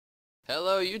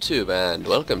Hello YouTube and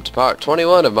welcome to part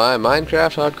 21 of my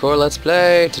Minecraft Hardcore Let's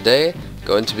Play. Today,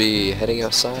 going to be heading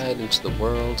outside into the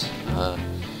world.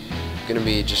 Gonna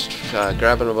be just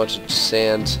grabbing a bunch of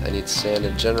sand. I need sand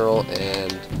in general,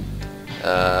 and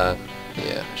yeah,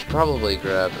 I should probably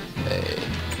grab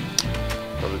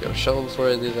a shovel before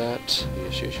I do that.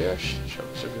 Yes,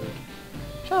 shovels are good.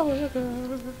 Shovels are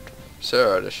good.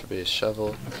 Sir, there should be a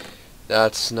shovel.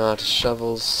 That's not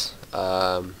shovels.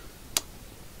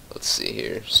 Let's see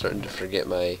here. Starting to forget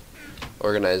my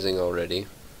organizing already,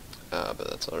 but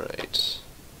that's alright.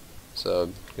 So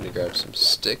I'm gonna grab some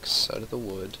sticks out of the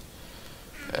wood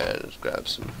and grab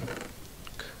some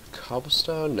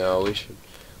cobblestone. No,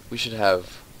 we should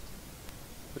have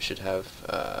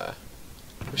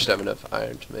enough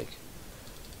iron to make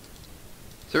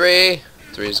three.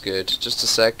 Three is good. Just a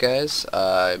sec, guys.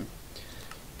 I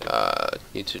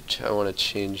want to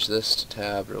change this to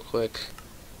tab real quick.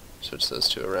 Switch those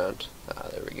two around.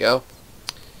 There we go.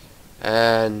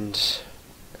 And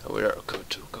we are good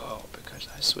to go because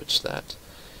I switched that.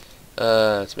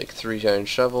 Let's make 3 iron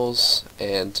shovels.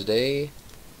 And today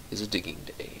is a digging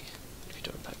day. If you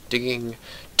don't like digging,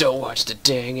 don't watch the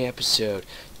dang episode.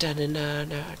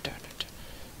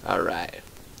 Alright.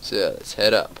 So let's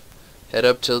head up. Head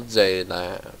up till the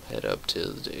daytime. Head up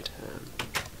till the daytime.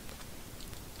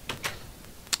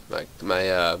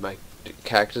 My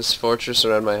cactus fortress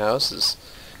around my house is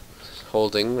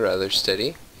holding rather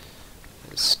steady.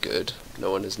 It's good.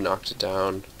 No one has knocked it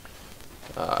down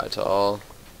at all,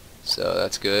 so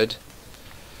that's good.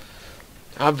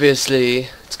 Obviously,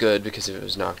 it's good because if it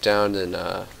was knocked down, then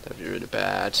that'd be really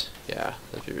bad. Yeah,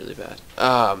 that'd be really bad.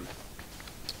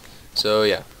 So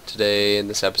yeah, today in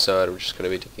this episode, I'm just gonna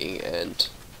be digging, and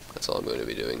that's all I'm going to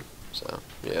be doing. So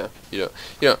yeah, you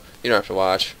don't have to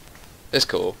watch. It's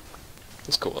cool.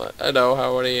 It's cool. I know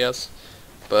how it is,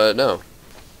 but no.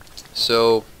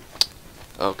 So,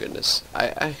 oh goodness,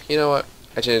 you know what?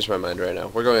 I changed my mind right now.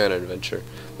 We're going on an adventure.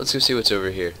 Let's go see what's over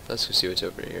here. Let's go see what's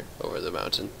over here, over the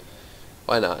mountain.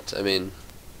 Why not? I mean,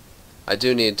 I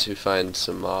do need to find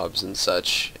some mobs and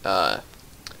such. I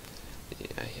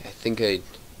think I'd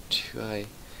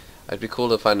be cool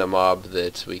to find a mob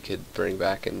that we could bring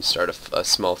back and start a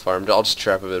small farm. I'll just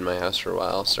trap him in my house for a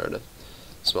while, start a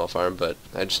small farm, but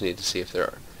I just need to see if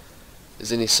there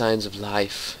is any signs of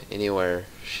life anywhere.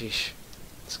 Sheesh.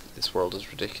 This world is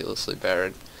ridiculously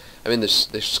barren. I mean,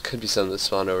 there could be some that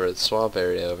spawn over the swamp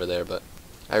area over there, but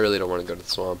I really don't want to go to the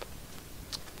swamp.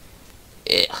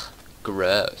 Ugh.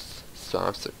 Gross.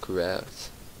 Swamps are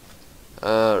gross.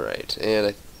 Alright, and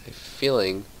I'm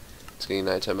feeling it's getting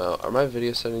nighttime out. Are my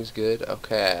video settings good?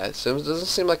 Okay, it doesn't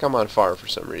seem like I'm on far for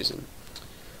some reason.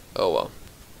 Oh well.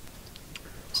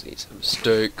 Let's eat some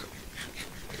steak.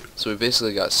 So we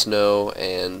basically got snow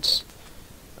and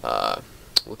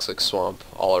looks like swamp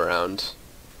all around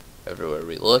everywhere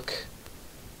we look.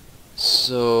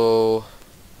 So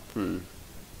and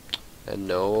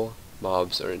no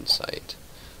mobs are in sight.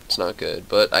 It's not good,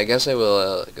 but I guess I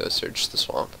will go search the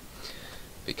swamp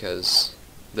because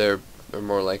they're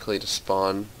more likely to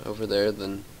spawn over there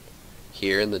than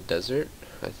here in the desert,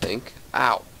 I think.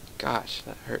 Ow! Gosh,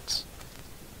 that hurts.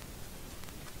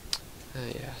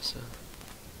 Yeah, so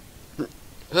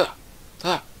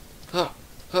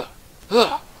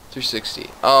 360.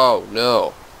 Oh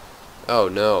no. Oh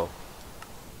no.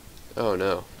 Oh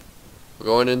no. We're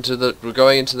going into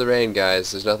the rain,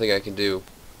 guys. There's nothing I can do.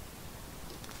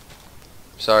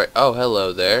 Sorry. Oh,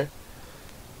 hello there.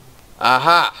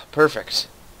 Aha! Perfect.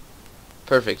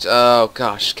 Perfect. Oh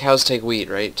gosh, cows take wheat,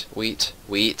 right? Wheat.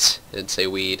 I didn't say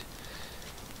weed.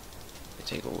 They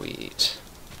take wheat.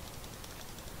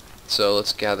 So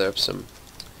let's gather up some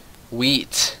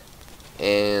wheat,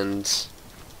 and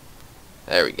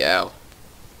there we go.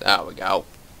 There we go.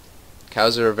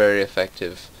 Cows are a very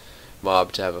effective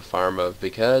mob to have a farm of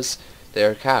because they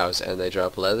are cows and they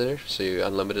drop leather, so you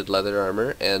unlimited leather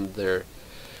armor, and their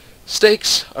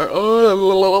steaks are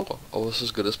almost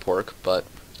as good as pork. But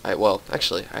well,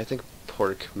 actually, I think a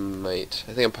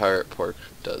pirate pork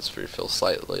does feel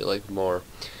slightly like more,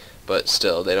 but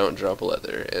still, they don't drop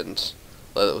leather, and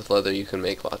with leather you can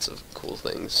make lots of cool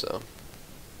things, so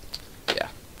yeah.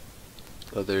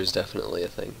 Leather is definitely a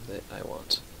thing that I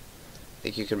want. I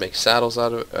think you can make saddles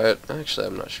out of it. Actually,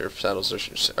 I'm not sure if saddles are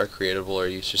creatable or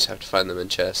you just have to find them in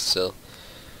chests, so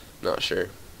not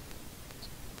sure.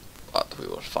 But we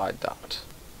will find out.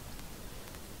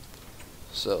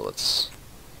 So let's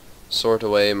sort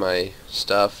away my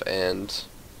stuff and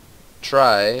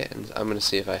try, and I'm gonna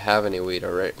see if I have any wheat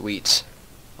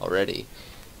already.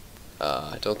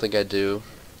 I don't think I do,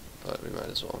 but we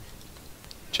might as well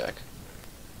check.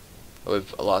 We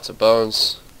have lots of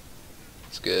bones.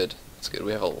 It's good. It's good.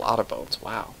 We have a lot of bones.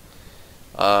 Wow.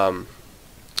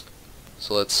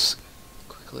 So let's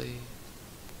quickly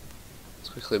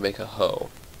make a hoe.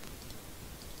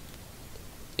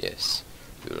 Yes,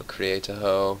 we will create a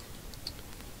hoe.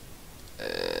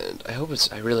 And I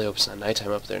really hope it's not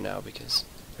nighttime up there now, because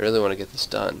I really want to get this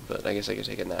done. But I guess I could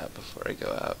take a nap before I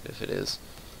go out if it is.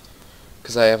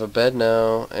 Because I have a bed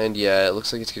now, and yeah, it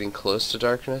looks like it's getting close to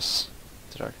darkness.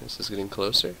 The darkness is getting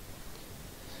closer.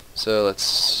 So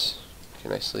let's...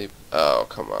 Can I sleep? Oh,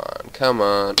 come on. Come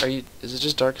on. Is it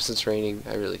just dark because it's raining?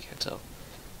 I really can't tell.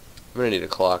 I'm gonna need a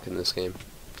clock in this game.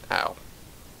 Ow.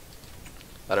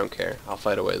 I don't care. I'll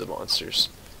fight away the monsters.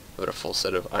 I've got a full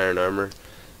set of iron armor.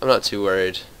 I'm not too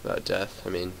worried about death. I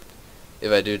mean,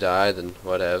 if I do die, then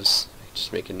whatevs. I can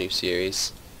just make a new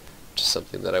series. Just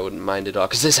something that I wouldn't mind at all,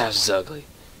 because this house is ugly.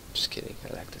 Just kidding.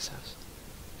 I like this house.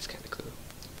 It's kind of cool.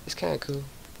 It's kind of cool.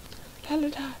 La la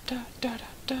da da da da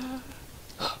da.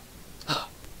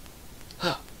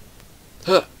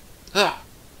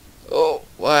 Oh,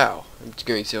 wow. I'm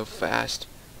going so fast.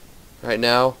 Right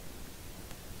now,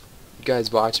 you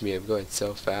guys watch me. I'm going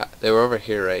so fast. They were over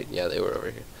here, right? Yeah, they were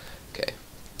over here. Okay.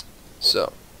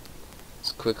 So,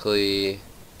 let's quickly...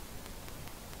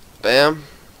 Bam.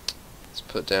 Let's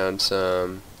put down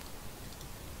some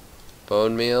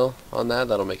bone meal on that.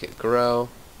 That'll make it grow.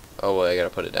 Oh, well, I gotta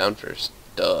put it down first.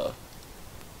 Duh.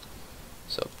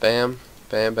 So, bam,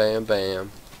 bam, bam,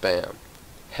 bam, bam.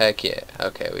 Heck yeah.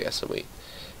 Okay, we got some wheat.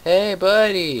 Hey,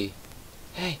 buddy!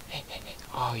 Hey, hey, hey, hey.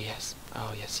 Oh, yes.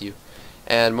 Oh, yes, you.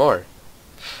 And more.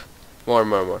 More,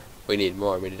 more, more. We need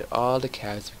more. We need all the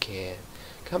cows we can.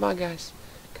 Come on, guys.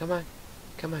 Come on.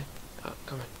 Come on. Oh,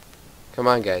 come on. Come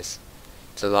on, guys.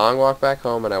 It's a long walk back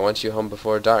home, and I want you home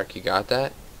before dark. You got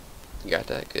that? You got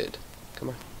that? Good. Come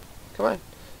on. Come on.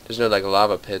 There's no, like,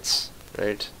 lava pits,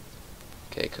 right?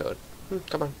 Okay, code.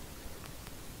 Come on.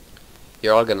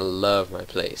 You're all gonna love my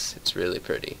place. It's really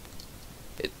pretty.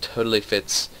 It totally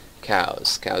fits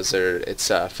cows. It's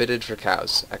fitted for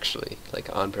cows, actually. Like,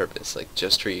 on purpose. Like,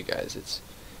 just for you guys. It's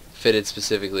fitted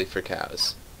specifically for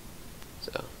cows.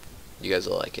 So, you guys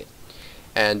will like it.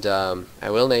 And, I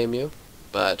will name you,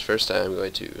 but first I'm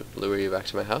going to lure you back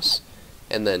to my house,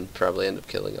 and then probably end up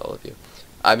killing all of you.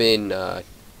 I mean,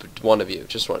 one of you.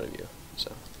 Just one of you.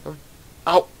 So, come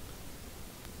on. Ow!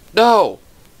 No!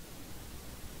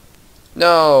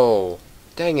 No!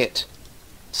 Dang it!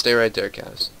 Stay right there,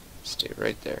 cows. Stay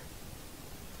right there.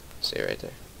 Stay right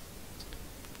there.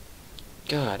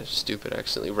 God, it's stupid. I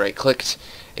accidentally right-clicked.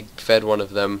 I fed one of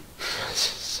them.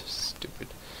 So stupid.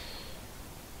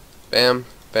 Bam.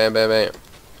 Bam, bam, bam.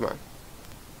 Come on.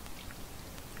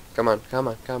 Come on, come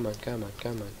on, come on, come on,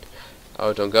 come on.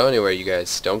 Oh, don't go anywhere, you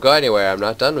guys. Don't go anywhere. I'm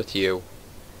not done with you.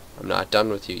 I'm not done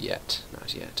with you yet.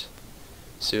 Not yet.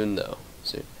 Soon, though.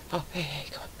 Soon. Oh, hey, hey,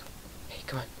 come on. Hey,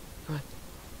 come on. Come on.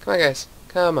 Come on, guys.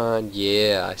 Come on.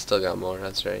 Yeah, I still got more.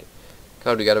 That's right.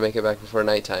 Come on, we gotta make it back before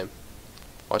nighttime.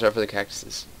 Watch out for the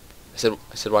cactuses. I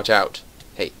said watch out.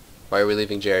 Hey, why are we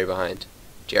leaving Jerry behind?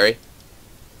 Jerry?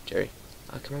 Jerry?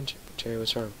 Oh, come on, Jerry,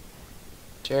 what's wrong?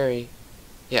 Jerry?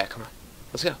 Yeah, come on.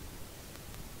 Let's go.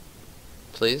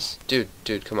 Please? Dude,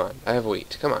 come on. I have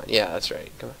wheat. Come on. Yeah, that's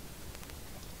right. Come on.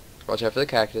 Watch out for the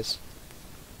cactus.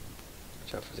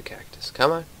 Watch out for the cactus.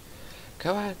 Come on.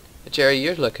 Come on. Jerry,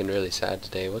 you're looking really sad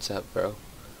today. What's up, bro?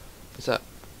 What's up?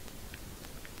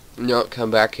 No, come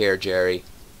back here, Jerry.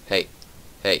 Hey.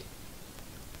 Hey.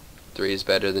 3 is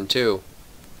better than 2.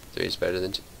 3 is better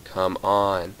than 2. Come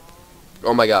on.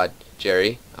 Oh my god.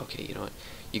 Jerry. Okay, you know what?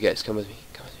 You guys, come with me.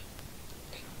 Come with me.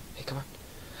 Hey, come on.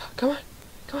 Come on.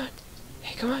 Come on.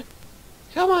 Hey, come on.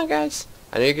 Come on, guys.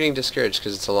 I know you're getting discouraged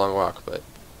because it's a long walk, but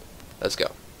let's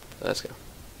go. Let's go.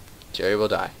 Jerry will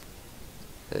die.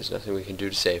 There's nothing we can do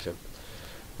to save him.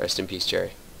 Rest in peace,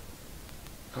 Jerry.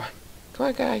 Come on. Come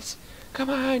on, guys. Come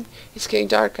on. It's getting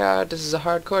dark out. This is a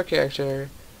hardcore character.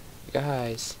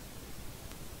 Guys.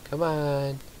 Come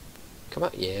on. Come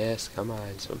on. Yes, come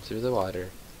on. Swim through the water.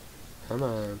 Come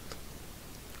on.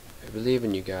 I believe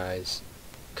in you guys.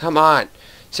 Come on.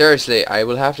 Seriously, I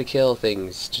will have to kill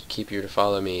things to keep you to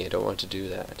follow me. I don't want to do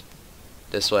that.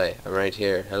 This way. I'm right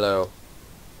here. Hello.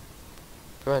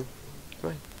 Come on. Come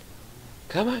on.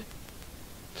 Come on.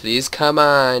 Please come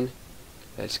on.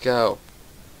 Let's go.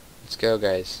 Let's go,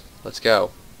 guys. Let's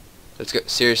go. Let's go.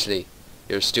 Seriously.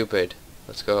 You're stupid.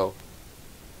 Let's go.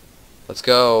 Let's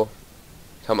go.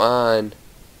 Come on.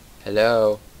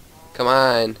 Hello. Come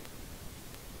on.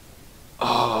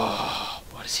 Oh,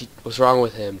 what's wrong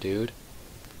with him, dude?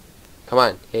 Come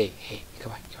on. Hey,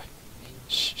 come on, come on. Hey,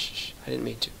 shh. I didn't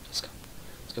mean to. Let's go.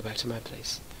 Let's go back to my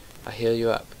place. I'll heal you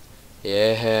up.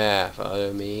 Yeah,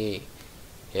 follow me.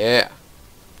 Yeah.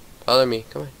 Follow me.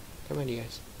 Come on. Come on, you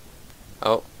guys.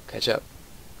 Oh, catch up.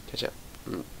 Catch up.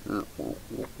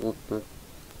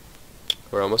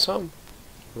 We're almost home.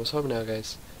 Almost home now,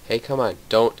 guys. Hey, come on.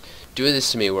 Don't do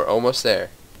this to me. We're almost there.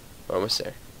 We're almost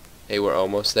there. Hey, we're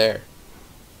almost there.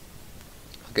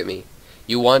 Look at me.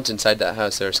 You want inside that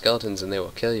house. There are skeletons and they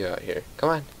will kill you out here. Come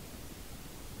on.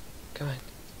 Come on.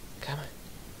 Come on.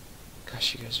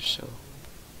 Gosh, you guys are so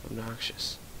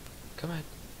obnoxious. Come on.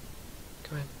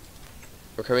 Come on.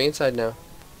 We're coming inside now.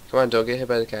 Come on, don't get hit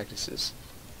by the cactuses.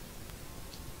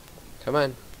 Come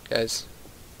on, guys.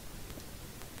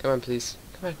 Come on, please.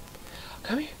 Come on.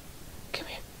 Come here. Come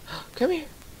here. Come here.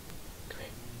 Come here.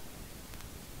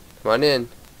 Come on in.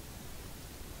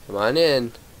 Come on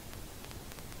in.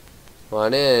 Come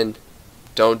on in.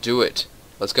 Don't do it.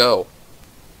 Let's go.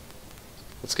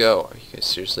 Let's go. Are you guys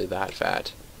seriously that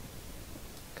fat?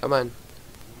 Come on.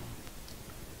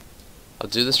 I'll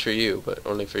do this for you, but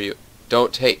only for you.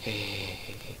 Don't take.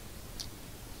 Hey.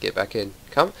 Get back in.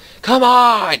 Come on!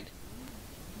 Are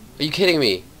you kidding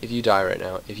me? If you die right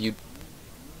now,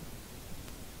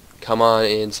 come on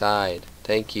inside.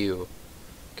 Thank you.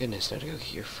 Goodness, now to go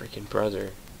get your freaking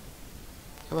brother.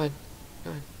 Come on.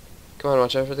 Come on. Come on,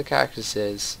 watch out for the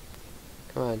cactuses.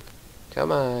 Come on.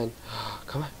 Come on.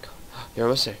 Come on. You're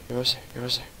almost there. You're almost there. You're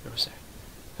almost there. You're almost there.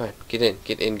 Come on. Get in.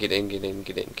 Get in. Get in. Get in.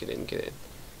 Get in. Get in. Get in.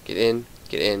 Get in.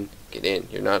 Get in. Get in.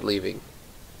 You're not leaving.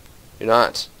 You're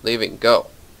not leaving. Go.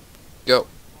 Go.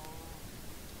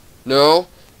 No.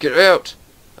 Get out.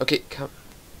 Okay.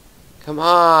 Come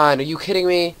on. Are you kidding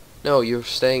me? No, you're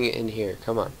staying in here.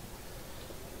 Come on.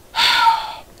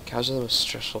 Cows are the most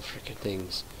stressful freaking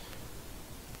things.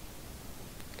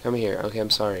 Come here. Okay, I'm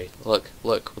sorry. Look.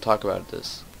 We'll talk about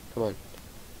this. Come on.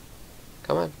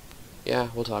 Come on. Yeah,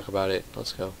 we'll talk about it.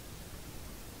 Let's go.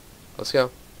 Let's go.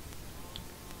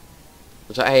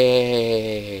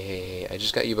 Hey. I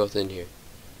just got you both in here.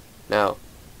 Now,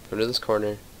 go to this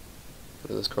corner. Go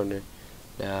to this corner.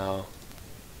 Now,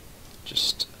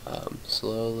 just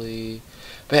slowly.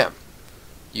 Bam!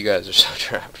 You guys are so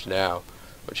trapped now.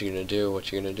 What you gonna do?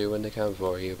 What you gonna do when they come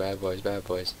for you? Bad boys, bad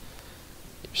boys.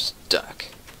 You're stuck.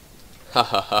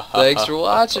 Thanks for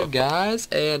watching, guys,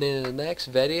 and in the next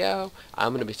video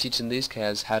I'm gonna be teaching these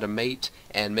calves how to mate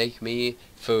and make me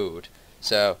food.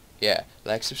 So yeah,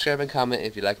 like, subscribe, and comment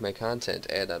if you like my content.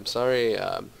 And I'm sorry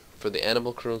for the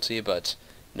animal cruelty, but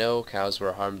no cows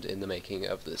were harmed in the making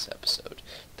of this episode.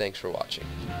 Thanks for watching.